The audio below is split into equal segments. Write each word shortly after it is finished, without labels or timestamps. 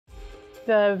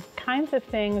The kinds of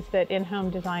things that in-home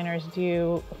designers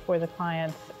do for the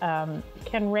clients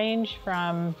can range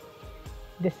from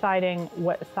deciding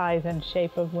what size and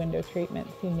shape of window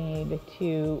treatments you need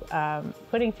to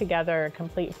putting together a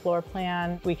complete floor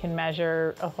plan. We can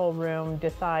measure a whole room,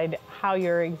 decide how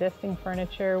your existing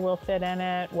furniture will fit in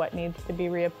it, what needs to be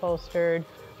reupholstered,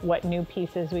 what new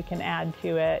pieces we can add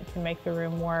to it to make the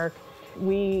room work.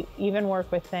 We even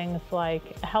work with things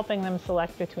like helping them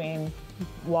select between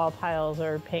wall tiles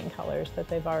or paint colors that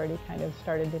they've already kind of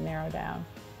started to narrow down.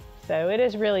 So it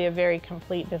is really a very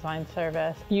complete design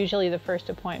service. Usually the first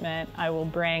appointment I will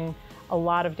bring a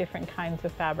lot of different kinds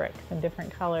of fabrics and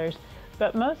different colors,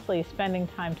 but mostly spending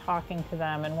time talking to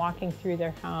them and walking through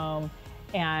their home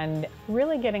and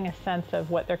really getting a sense of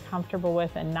what they're comfortable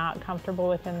with and not comfortable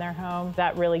with in their home.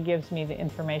 That really gives me the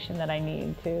information that I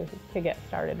need to get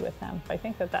started with them. I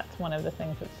think that that's one of the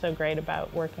things that's so great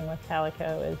about working with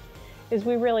Calico is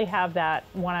we really have that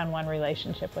one-on-one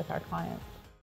relationship with our clients.